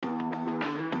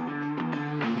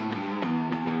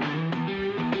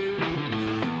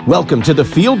Welcome to the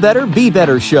Feel Better, Be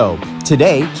Better show.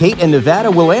 Today, Kate and Nevada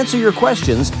will answer your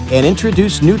questions and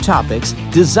introduce new topics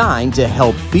designed to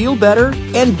help feel better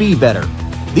and be better.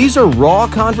 These are raw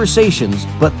conversations,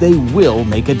 but they will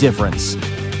make a difference. All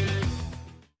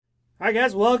right,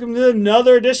 guys, welcome to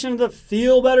another edition of the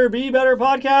Feel Better, Be Better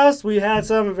podcast. We had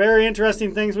some very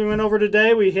interesting things we went over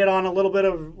today. We hit on a little bit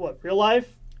of, real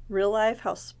life? Real life,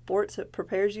 how sports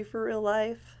prepares you for real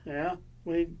life. Yeah,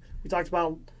 we talked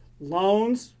about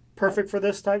loans, perfect for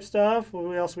this type stuff.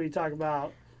 What else we talk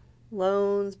about?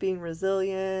 Loans, being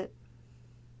resilient.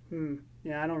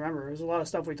 Yeah, I don't remember. There's a lot of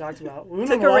stuff we talked about. We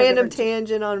took a random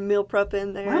tangent on meal prep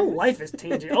in there. My whole life is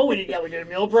tangent. We did a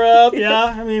meal prep. Yeah,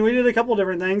 I mean, we did a couple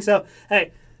different things. So,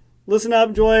 hey, listen up,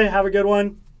 enjoy, have a good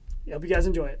one. Hope you guys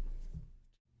enjoy it.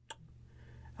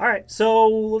 All right, so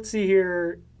let's see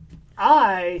here.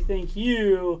 I think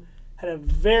you had a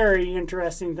very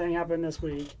interesting thing happen this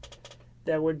week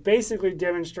that would basically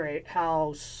demonstrate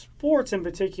how sports in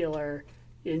particular,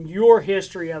 in your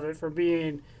history of it, from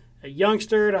being a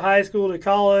youngster to high school to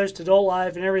college to adult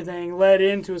life and everything, led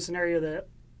into a scenario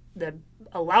that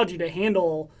allowed you to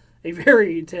handle a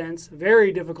very intense,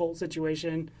 very difficult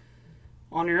situation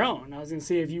on your own. I was going to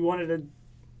see if you wanted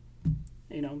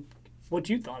to, what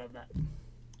you thought of that.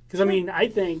 Because, I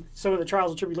think some of the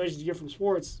trials and tribulations you get from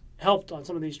sports helped on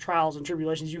some of these trials and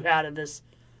tribulations you had in this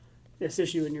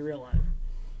issue in your real life.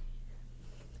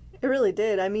 It really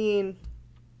did. I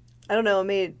don't know, it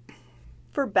made,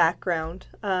 for background,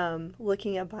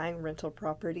 looking at buying rental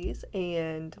properties,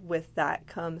 and with that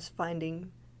comes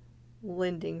finding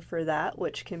lending for that,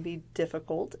 which can be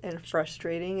difficult and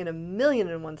frustrating in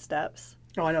 1,000,001 steps.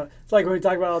 Oh, I know. It's like when we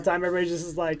talk about it all the time, everybody just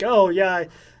is like, oh, yeah,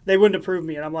 they wouldn't approve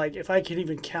me. And I'm like, if I can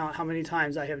even count how many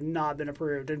times I have not been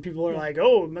approved, and people are like,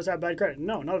 oh, must have bad credit.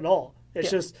 No, not at all.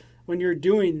 It's just when you're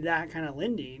doing that kind of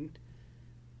lending,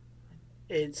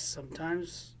 it's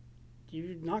sometimes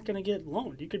you're not going to get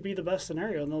loaned. You could be the best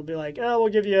scenario, and they'll be like, oh,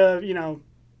 we'll give you,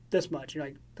 this much. You're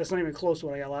like, that's not even close to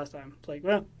what I got last time. It's like,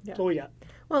 well, that's what we got.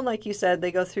 Well, like you said,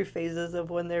 they go through phases of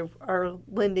when they are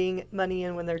lending money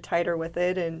and when they're tighter with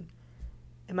it, and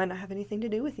it might not have anything to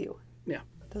do with you. Yeah.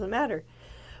 Doesn't matter.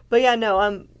 But yeah,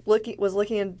 no, was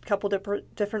looking at a couple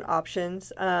different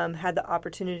options. Had the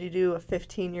opportunity to do a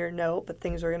 15-year note, but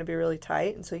things were going to be really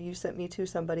tight. And so you sent me to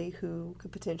somebody who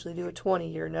could potentially do a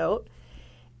 20-year note.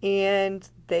 And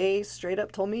they straight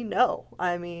up told me no.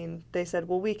 They said,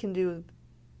 well, we can do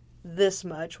this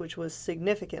much, which was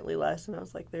significantly less. And I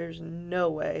was like, there's no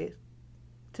way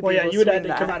to be able to you would have swing to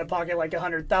that. come out of pocket like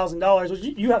 $100,000, which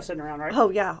you have sitting around, right? Oh,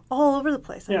 yeah, all over the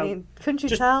place. Couldn't you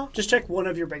tell? Just check one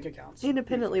of your bank accounts.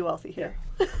 Independently wealthy here.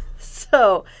 Yeah.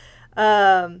 So,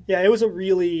 it was a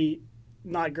really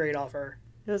not great offer.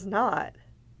 It was not.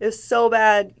 It was so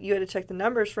bad you had to check the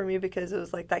numbers for me because it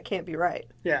was like, that can't be right.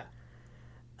 Yeah.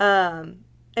 And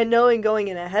knowing going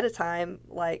in ahead of time,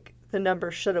 like, the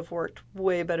numbers should have worked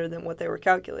way better than what they were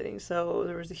calculating. So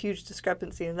there was a huge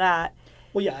discrepancy in that.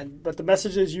 Well, yeah, but the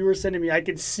messages you were sending me, I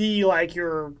could see like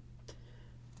your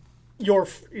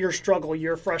struggle,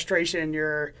 your frustration,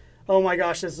 your, oh my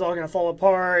gosh, this is all going to fall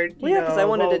apart. Well, yeah, because I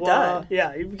wanted it done.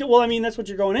 Yeah, well, that's what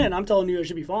you're going in. I'm telling you it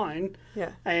should be fine.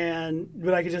 Yeah.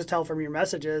 But I could just tell from your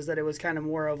messages that it was kind of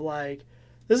more of like,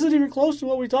 this isn't even close to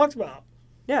what we talked about.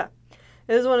 Yeah.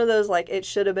 It was one of those, like, it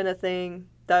should have been a thing,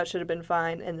 that should have been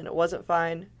fine, and then it wasn't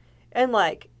fine. And,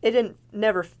 like, it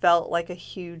never felt like a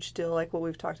huge deal, like what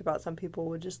we've talked about. Some people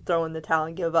would just throw in the towel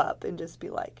and give up and just be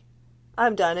like,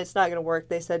 I'm done. It's not going to work.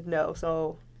 They said no,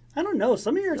 so. I don't know.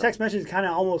 Some of your text messages kind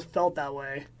of almost felt that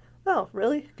way. Oh,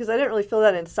 really? Because I didn't really feel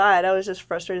that inside. I was just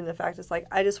frustrated in the fact it's like,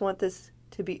 I just want this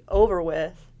to be over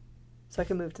with so I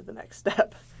can move to the next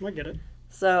step. I get it.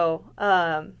 So,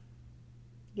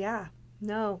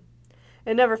 no.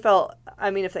 It never felt,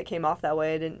 if that came off that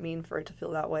way, I didn't mean for it to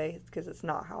feel that way because it's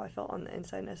not how I felt on the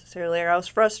inside necessarily. Or I was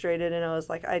frustrated and I was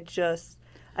like,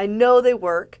 I know they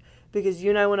work because you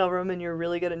and I went over them and you're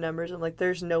really good at numbers. And like,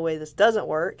 there's no way this doesn't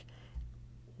work.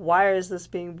 Why is this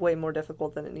being way more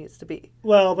difficult than it needs to be?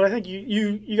 Well, but I think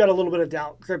you got a little bit of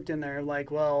doubt crept in there. Like,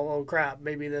 well, oh crap,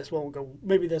 maybe this whole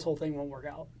thing won't work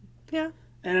out. Yeah.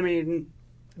 And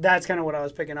that's kind of what I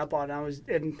was picking up on.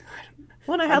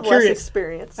 When I have less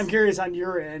experience. I'm curious on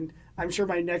your end. I'm sure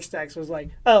my next text was like,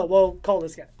 oh, well, call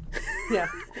this guy. Yeah,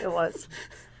 it was.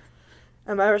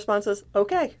 And my response was,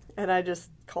 okay. And I just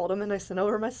called him and I sent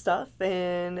over my stuff,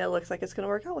 and it looks like it's going to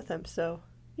work out with him. So,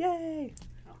 yay.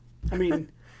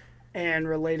 And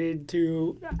related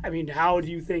to, how do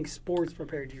you think sports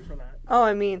prepared you for that?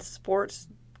 Oh, sports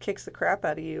kicks the crap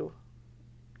out of you,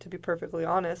 to be perfectly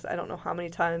honest. I don't know how many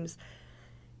times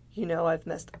I've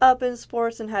messed up in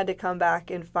sports and had to come back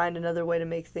and find another way to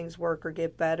make things work or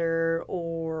get better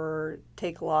or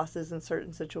take losses in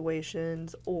certain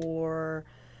situations or,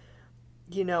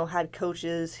 had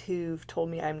coaches who've told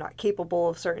me I'm not capable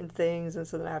of certain things and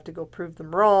so then I have to go prove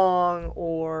them wrong.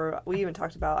 Or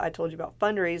I told you about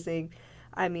fundraising.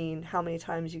 I mean, how many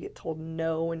times you get told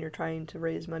no when you're trying to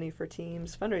raise money for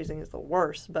teams? Fundraising is the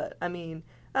worst, but I mean,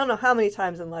 I don't know how many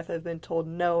times in life I've been told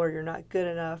no or you're not good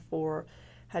enough or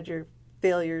had your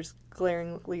failures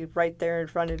glaringly right there in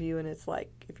front of you, and it's like,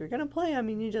 if you're going to play, I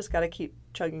mean, you just got to keep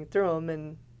chugging through them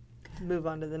and move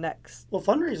on to the next. Well,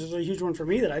 fundraisers are a huge one for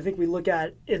me that I think we look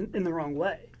at in the wrong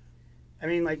way. I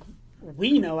mean, like,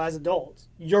 we know as adults,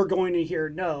 you're going to hear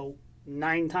no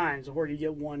 9 times before you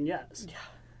get one yes. Yeah.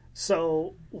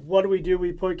 So what do?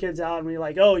 We put kids out and we're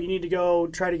like, oh, you need to go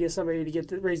try to get somebody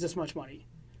to raise this much money,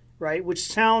 right? Which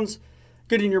sounds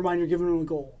good in your mind. You're giving them a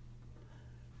goal.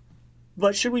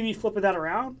 But should we be flipping that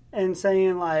around and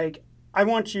saying, like, I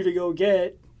want you to go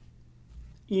get,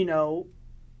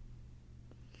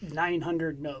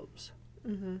 900 no's.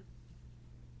 Mm-hmm.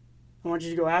 I want you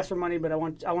to go ask for money, but I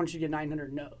want you to get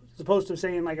 900 no's. As opposed to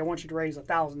saying, like, I want you to raise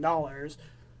 $1,000,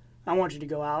 I want you to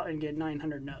go out and get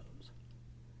 900 no's.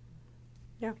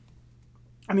 Yeah.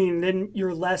 I mean, then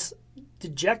you're less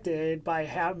dejected by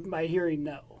hearing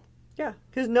no. Yeah,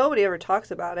 because nobody ever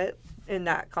talks about it in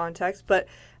that context. But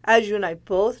as you and I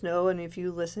both know, and if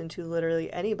you listen to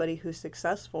literally anybody who's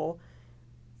successful,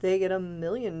 they get a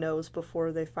million no's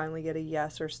before they finally get a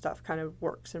yes or stuff kind of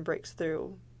works and breaks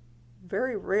through.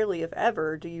 Very rarely, if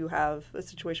ever, do you have a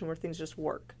situation where things just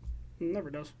work.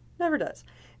 Never does. Never does.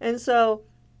 And so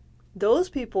those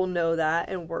people know that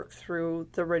and work through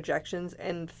the rejections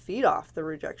and feed off the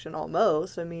rejection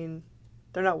almost. I mean,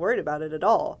 they're not worried about it at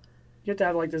all. You have to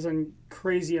have like this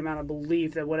crazy amount of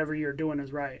belief that whatever you're doing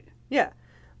is right. Yeah.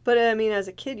 But I mean, as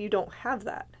a kid, you don't have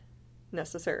that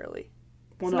necessarily.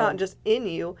 It's not just in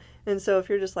you. And so if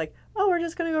you're just like, oh, we're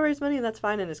just going to go raise money and that's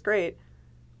fine and it's great.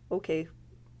 Okay.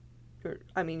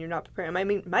 You're not prepared. I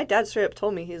mean, my dad straight up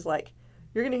told me, he's like,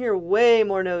 you're going to hear way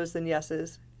more no's than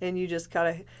yeses. And you just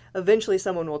gotta, eventually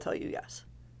someone will tell you yes.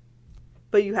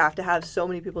 But you have to have so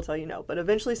many people tell you no. But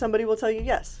eventually somebody will tell you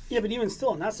yes. Yeah, but even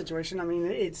still in that situation, I mean,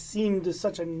 it seemed to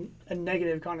such a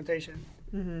negative connotation.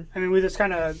 Mm-hmm. I mean, with this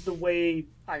kind of the way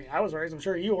I was raised, I'm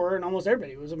sure you were, and almost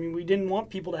everybody was. I mean, we didn't want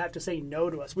people to have to say no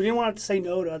to us. We didn't want to have to say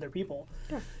no to other people.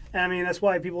 Yeah. And I mean, that's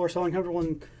why people are so uncomfortable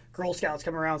when Girl Scouts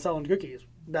come around selling cookies.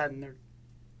 That and their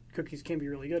cookies can be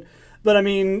really good. But I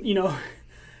mean,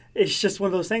 it's just one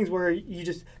of those things where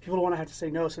people don't want to have to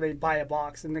say no, so they buy a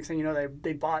box, and next thing you know,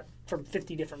 they bought from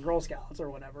 50 different Girl Scouts or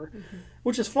whatever,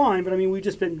 which is fine, but I mean, we've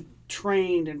just been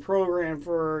trained and programmed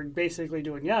for basically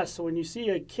doing yes. So when you see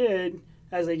a kid,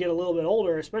 as they get a little bit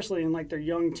older, especially in like their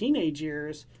young teenage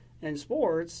years in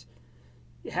sports,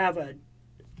 have a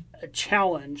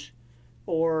challenge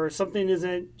or something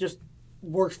isn't just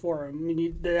works for them. I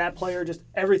mean, that player just,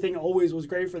 everything always was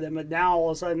great for them, but now all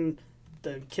of a sudden,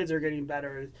 the kids are getting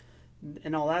better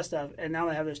and all that stuff, and now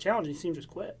they have this challenge, and you see them just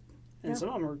quit. And some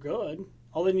of them are good.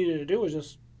 All they needed to do was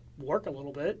just work a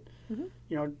little bit,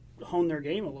 hone their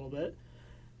game a little bit,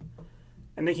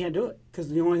 and they can't do it because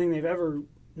the only thing they've ever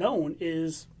known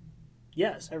is,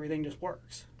 yes, everything just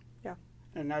works. Yeah.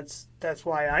 And that's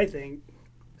why I think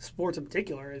sports in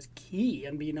particular is key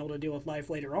in being able to deal with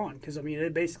life later on, because, I mean,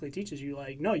 it basically teaches you,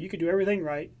 like, no, you could do everything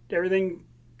right, everything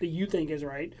that you think is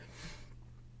right,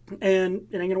 and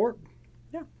it ain't going to work.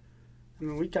 Yeah. I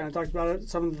mean, we kind of talked about it,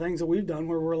 some of the things that we've done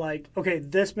where we're like, okay,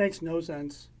 this makes no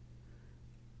sense.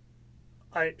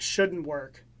 It shouldn't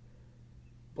work.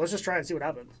 Let's just try and see what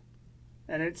happens.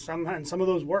 And some of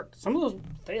those worked. Some of those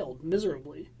failed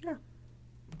miserably. Yeah.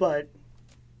 But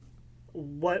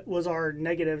what was our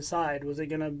negative side? Was it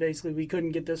going to basically, we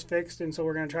couldn't get this fixed, and so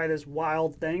we're going to try this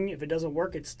wild thing. If it doesn't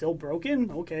work, it's still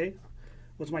broken? Okay.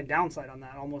 What's my downside on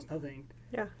that? Almost nothing.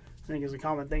 Yeah. I think it's a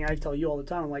common thing. I tell you all the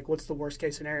time, I'm like, what's the worst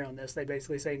case scenario in this? They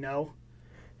basically say no.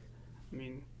 I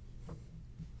mean,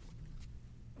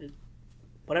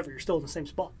 whatever, you're still in the same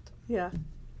spot. Yeah.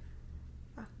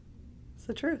 It's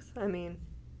the truth. I mean,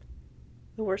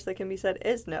 the worst that can be said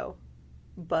is no.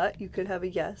 But you could have a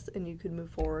yes and you could move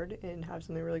forward and have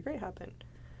something really great happen.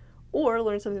 Or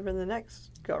learn something for the next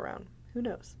go around. Who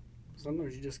knows?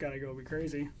 Sometimes you just got to go be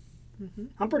crazy. Mm-hmm.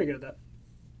 I'm pretty good at that.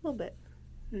 A little bit.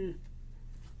 A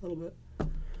little bit.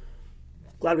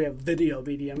 Glad we have video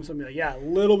BDM, so I'm like, yeah, a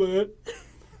little bit.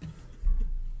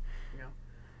 Yeah.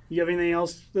 You have anything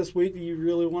else this week that you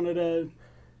really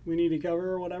we need to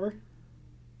cover or whatever?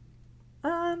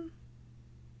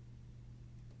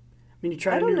 mean, you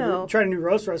tried a new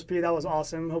roast recipe. That was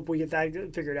awesome. Hope we get that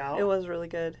figured out. It was really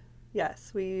good.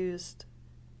 Yes, we used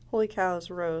Holy Cow's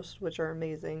roast, which are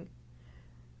amazing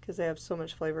because they have so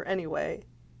much flavor anyway.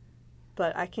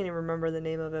 But I can't even remember the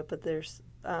name of it. But there's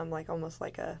almost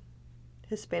like a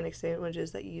Hispanic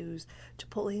sandwiches that use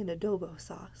chipotle and adobo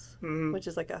sauce, which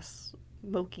is like a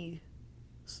smoky,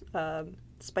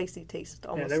 spicy taste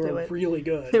almost to it. Yeah, they were really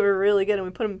good. They were really good, and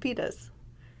we put them in pitas.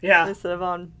 Yeah. Instead of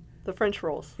on the French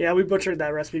rolls. Yeah, we butchered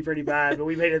that recipe pretty bad, but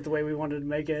we made it the way we wanted to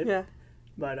make it. Yeah.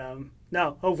 But,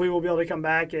 no, hopefully we'll be able to come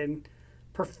back and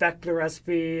perfect the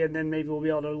recipe, and then maybe we'll be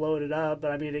able to load it up.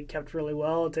 But, I mean, it kept really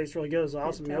well. It tastes really good. It was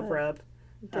awesome meal prep.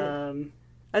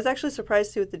 I was actually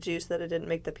surprised, too, with the juice that it didn't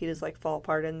make the pitas, fall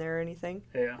apart in there or anything.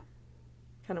 Yeah.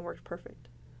 Kind of worked perfect.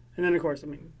 And then, of course, I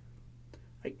mean,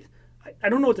 I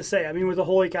don't know what to say. I mean, with the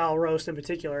Holy Cow roast in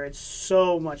particular, it's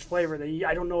so much flavor that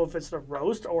I don't know if it's the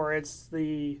roast or it's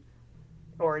the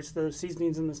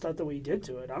seasonings and the stuff that we did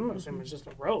to it. I'm assuming it's just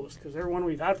a roast because every one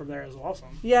we've had from there is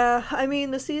awesome. Yeah, I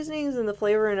mean, the seasonings and the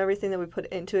flavor and everything that we put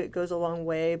into it goes a long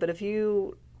way. But if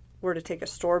you were to take a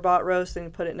store-bought roast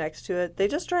and put it next to it, they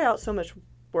just dry out so much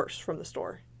worse from the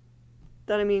store.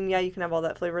 That, I mean, yeah, you can have all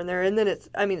that flavor in there. And then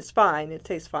it's fine. It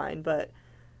tastes fine. But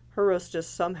her roasts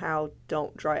just somehow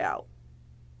don't dry out.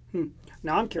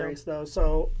 Now I'm curious though.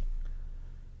 So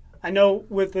I know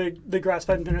with the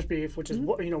grass-fed and finished beef, which is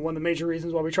one of the major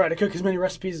reasons why we try to cook as many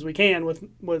recipes as we can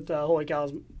with Holy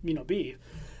Cow's beef.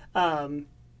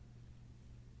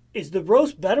 Is the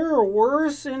roast better or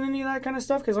worse in any of that kind of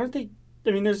stuff? Because aren't they?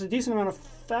 I mean, there's a decent amount of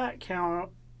fat count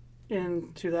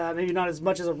into that. Maybe not as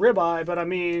much as a ribeye, but I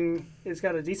mean, it's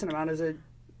got a decent amount. Is it?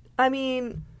 I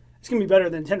mean, it's gonna be better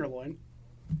than tenderloin.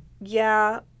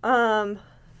 Yeah.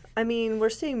 I mean, we're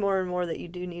seeing more and more that you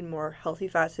do need more healthy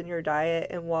fats in your diet.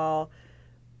 And while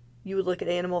you would look at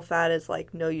animal fat as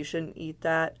no, you shouldn't eat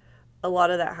that, a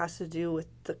lot of that has to do with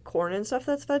the corn and stuff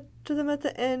that's fed to them at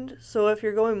the end. So if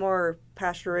you're going more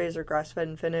pasture-raised or grass-fed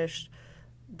and finished,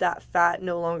 that fat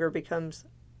no longer becomes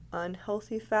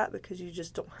unhealthy fat because you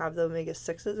just don't have the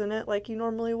omega-6s in it like you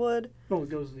normally would. Well, it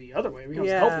goes the other way. It becomes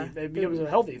healthy. It becomes a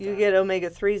healthy fat. You get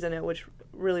omega-3s in it, which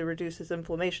really reduces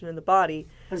inflammation in the body.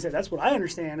 I say that's what I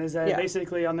understand is that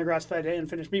basically on the grass-fed and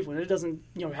finished beef, when it doesn't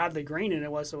have the grain in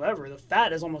it whatsoever, the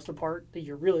fat is almost the part that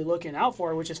you're really looking out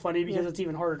for, which is funny because it's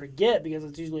even harder to get because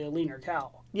it's usually a leaner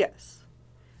cow. Yes.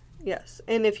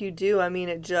 And if you do, I mean,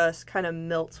 it just kind of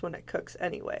melts when it cooks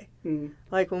anyway.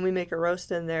 Like when we make a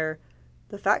roast in there,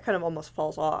 the fat kind of almost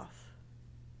falls off.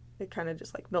 It kind of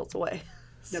just melts away.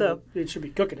 So it should be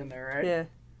cooking in there, right? Yeah.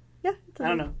 I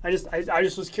don't know. I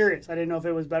just was curious. I didn't know if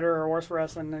it was better or worse for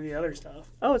us than any other stuff.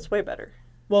 Oh, it's way better.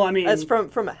 Well, I mean, as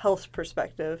from a health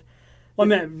perspective.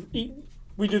 Well, I mean,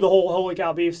 we do the whole Holy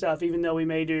Cow beef stuff, even though we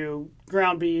may do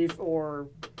ground beef or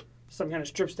some kind of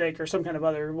strip steak or some kind of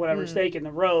other whatever steak in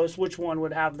the roast. Which one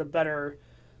would have the better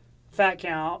fat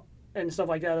count and stuff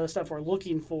like that? The stuff we're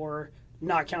looking for,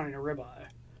 not counting a ribeye.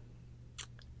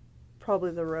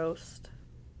 Probably the roast.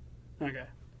 Okay.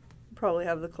 Probably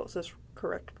have the closest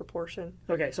correct proportion.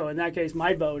 Okay, so in that case,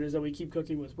 my vote is that we keep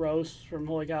cooking with roast from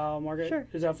Holy Cow Market. Sure.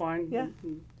 Is that fine? Yeah.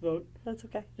 Vote? That's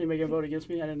okay. Anybody gonna vote against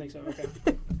me? I didn't think so.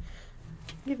 Okay.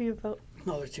 Give you a vote.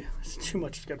 No, there's too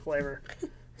much good flavor.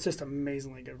 It's just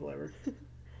amazingly good flavor.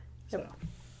 So.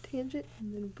 Tangent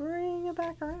and then bring it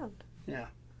back around. Yeah.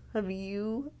 Have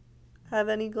you have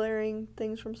any glaring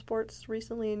things from sports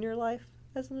recently in your life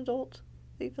as an adult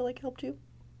that you feel like helped you?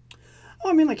 Oh,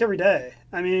 I mean, every day.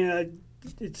 I mean,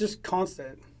 it's just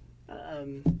constant.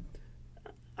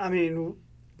 I mean,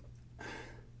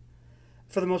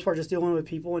 for the most part, just dealing with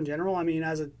people in general. I mean,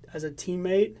 as a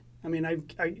teammate, I mean,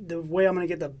 the way I'm going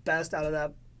to get the best out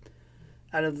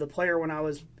of the player when I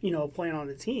was, playing on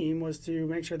a team was to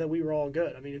make sure that we were all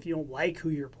good. I mean, if you don't like who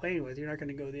you're playing with, you're not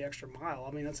going to go the extra mile.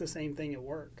 I mean, that's the same thing at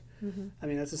work. Mm-hmm. I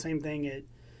mean, that's the same thing at,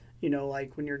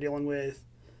 when you're dealing with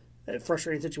a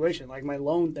frustrating situation, like my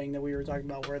loan thing that we were talking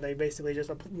about, where they basically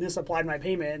just misapplied my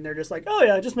payment, and they're just like, oh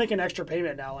yeah, just make an extra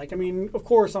payment now. I mean, of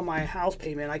course, on my house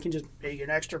payment, I can just make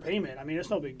an extra payment. I mean, it's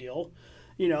no big deal.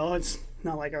 It's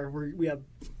not like we have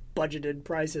budgeted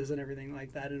prices and everything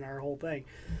like that in our whole thing.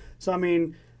 So, I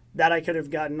mean, that I could have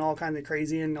gotten all kinds of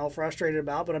crazy and all frustrated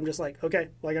about, but I'm just like, okay,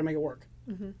 well, I got to make it work.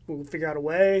 Mm-hmm. We'll figure out a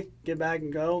way, get back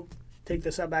and go, take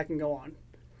this setback and go on.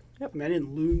 Yep. I mean, I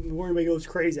didn't lose. Before anybody goes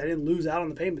crazy, I didn't lose out on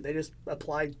the payment. They just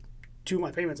applied 2 of my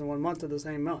payments in 1 month to the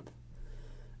same month.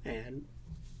 And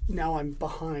now I'm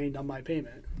behind on my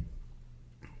payment.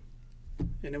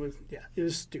 And it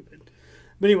was stupid.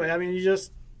 But anyway, I mean,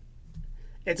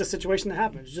 it's a situation that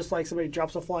happens. Just like somebody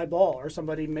drops a fly ball or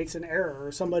somebody makes an error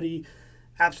or somebody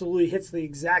absolutely hits the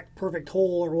exact perfect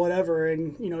hole or whatever,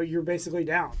 and you're basically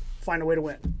down. Find a way to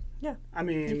win. Yeah. I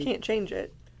mean, you can't change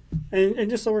it. And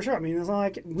just so we're sure, I mean, it's not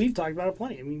like we've talked about it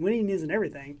plenty. I mean, winning isn't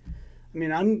everything. I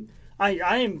mean,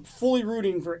 I am fully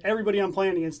rooting for everybody I'm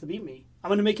playing against to beat me. I'm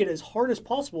going to make it as hard as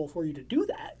possible for you to do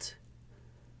that,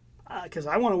 because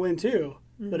I want to win too.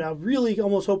 But I really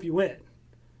almost hope you win,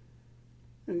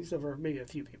 except for maybe a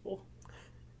few people.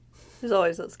 There's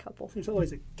always those couple. There's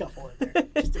always a couple in there,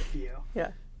 just a few.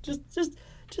 Yeah. Just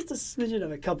a smidgen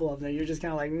of a couple of them. You're just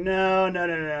kind of like, no. I'm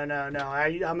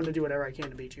going to do whatever I can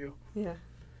to beat you. Yeah.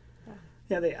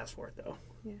 Yeah, they asked for it though.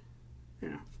 Yeah.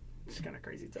 Yeah, it's kind of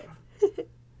crazy stuff. Yeah.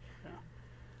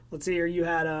 Let's see here. You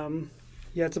had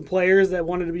some players that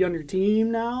wanted to be on your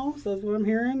team now. So that's what I'm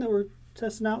hearing. That we're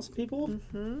testing out some people.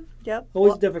 Mm-hmm. Yep.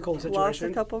 Always a difficult situation. Lost a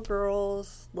couple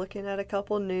girls. Looking at a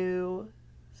couple new.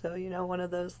 So one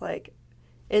of those like,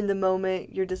 in the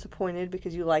moment you're disappointed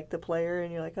because you like the player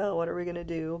and you're like, oh, what are we gonna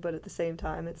do? But at the same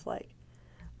time, it's like,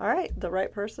 all right, the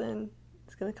right person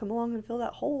is gonna come along and fill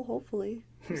that hole. Hopefully.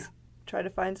 Yeah. Try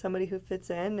to find somebody who fits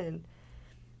in, and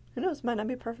who knows, might not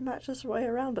be a perfect match this way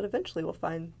around, but eventually we'll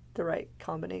find the right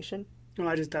combination. Well,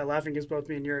 I just died laughing because both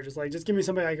me and you are just like, just give me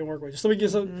somebody I can work with. Just give me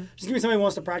somebody who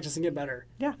wants to practice and get better.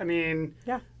 Yeah. I mean,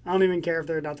 yeah. I don't even care if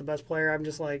they're not the best player. We're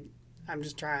just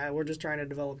trying to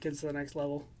develop kids to the next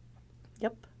level.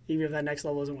 Yep. Even if that next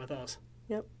level isn't with us.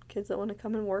 Yep. Kids that want to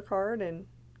come and work hard and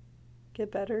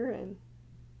get better and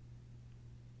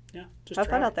just have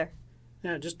fun out there.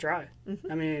 Yeah, just try.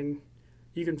 Mm-hmm. I mean,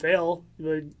 you can fail,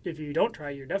 but if you don't try,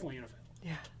 you're definitely going to fail.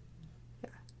 Yeah.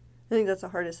 I think that's the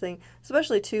hardest thing,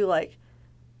 especially too, like,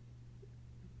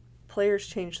 players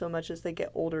change so much as they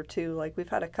get older too. Like, we've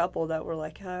had a couple that were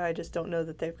like, I just don't know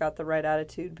that they've got the right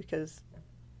attitude because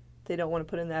they don't want to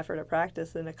put in the effort at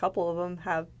practice, and a couple of them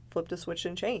have flipped a switch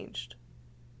and changed.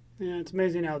 Yeah, it's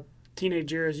amazing how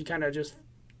teenage years you kind of just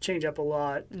change up a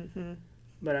lot. Mm-hmm.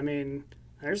 But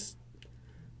it's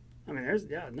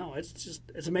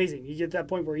amazing. You get to that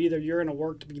point where either you're going to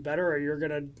work to be better or you're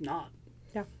going to not.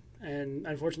 Yeah. And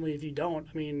unfortunately, if you don't,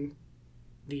 I mean,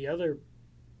 the other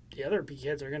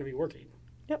kids are going to be working.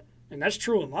 Yep. And that's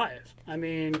true in life. I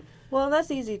mean. Well, and that's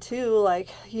easy too. Like,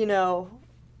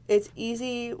 it's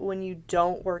easy when you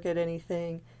don't work at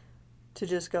anything to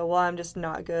just go, well, I'm just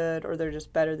not good, or they're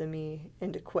just better than me,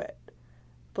 and to quit.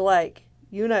 But like,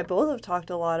 you and I both have talked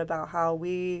a lot about how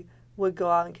we would go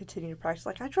out and continue to practice.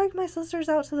 Like, I dragged my sisters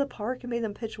out to the park and made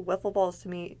them pitch wiffle balls to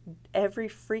me every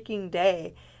freaking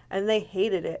day, and they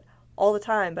hated it all the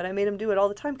time, but I made them do it all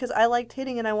the time because I liked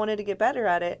hitting and I wanted to get better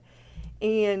at it.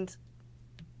 And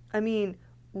I mean,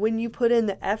 when you put in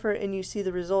the effort and you see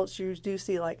the results, you do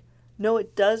see like, no,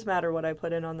 it does matter what I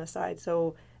put in on the side.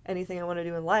 So anything I want to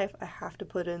do in life, I have to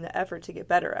put in the effort to get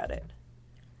better at it.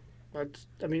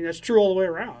 That's true all the way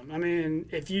around. I mean,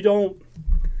 if you don't,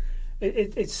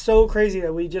 it's so crazy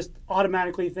that we just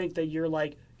automatically think that you're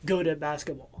like good at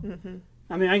basketball. Mm-hmm.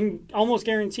 I mean, I can almost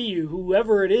guarantee you,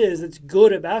 whoever it is that's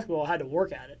good at basketball had to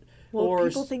work at it. Well,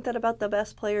 people think that about the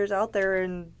best players out there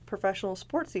in professional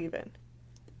sports even.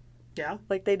 Yeah.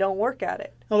 Like, they don't work at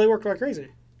it. Oh, they work like crazy.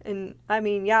 And, I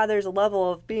mean, yeah, there's a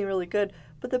level of being really good,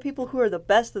 but the people who are the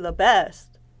best of the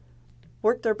best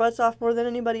work their butts off more than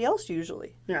anybody else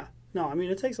usually. Yeah. No, I mean,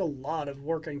 it takes a lot of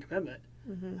work and commitment.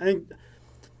 Mm-hmm. I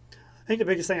think the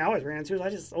biggest thing I always ran into is I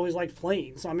just always liked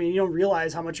playing. So, I mean, you don't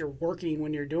realize how much you're working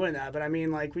when you're doing that. But, I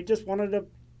mean, like, we just wanted to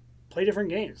play different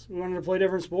games. We wanted to play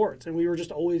different sports. And we were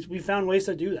just we found ways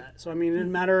to do that. So, I mean, it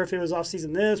didn't matter if it was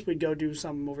off-season we'd go do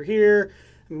something over here.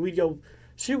 I mean, we'd go,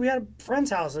 we had a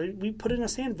friend's house. We put in a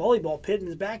sand volleyball pit in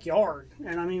his backyard.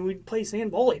 And, I mean, we'd play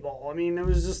sand volleyball. I mean, it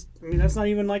was just, that's not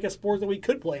even like a sport that we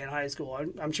could play in high school.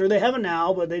 I'm sure they have it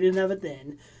now, but they didn't have it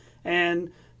then.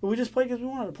 And we just played because we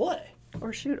wanted to play.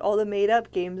 Or shoot, all the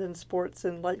made-up games in sports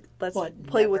and like let's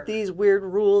play never. with these weird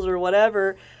rules or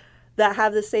whatever that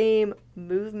have the same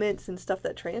movements and stuff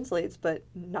that translates, but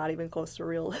not even close to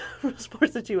real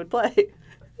sports that you would play.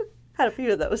 Had a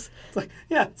few of those.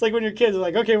 It's like when your kids are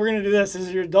like, okay, we're going to do this.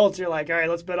 As your adults, you're like, all right,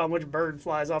 let's bet on which bird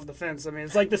flies off the fence. I mean,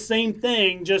 it's like the same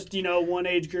thing, just, one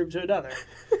age group to another.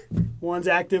 One's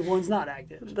active, one's not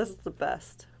active. This is the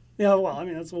best. Yeah, well, I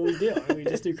mean, that's what we do. We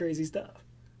just do crazy stuff.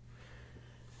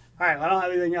 All right, well, I don't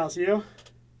have anything else. You?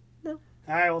 No.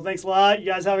 All right, well, thanks a lot. You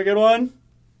guys have a good one.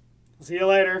 I'll see you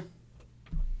later.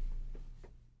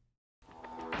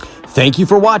 Thank you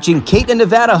for watching. Kate and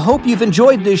Nevada hope you've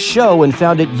enjoyed this show and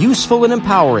found it useful and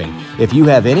empowering. If you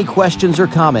have any questions or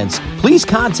comments, please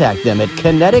contact them at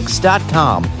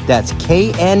Kinetics.com. That's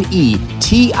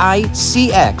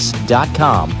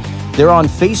KNETICX.com. They're on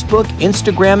Facebook,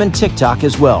 Instagram, and TikTok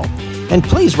as well. And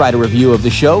please write a review of the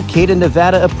show. Kate and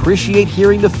Nevada appreciate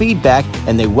hearing the feedback,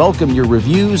 and they welcome your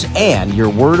reviews, and your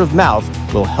word of mouth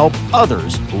will help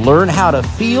others learn how to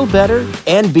feel better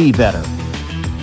and be better.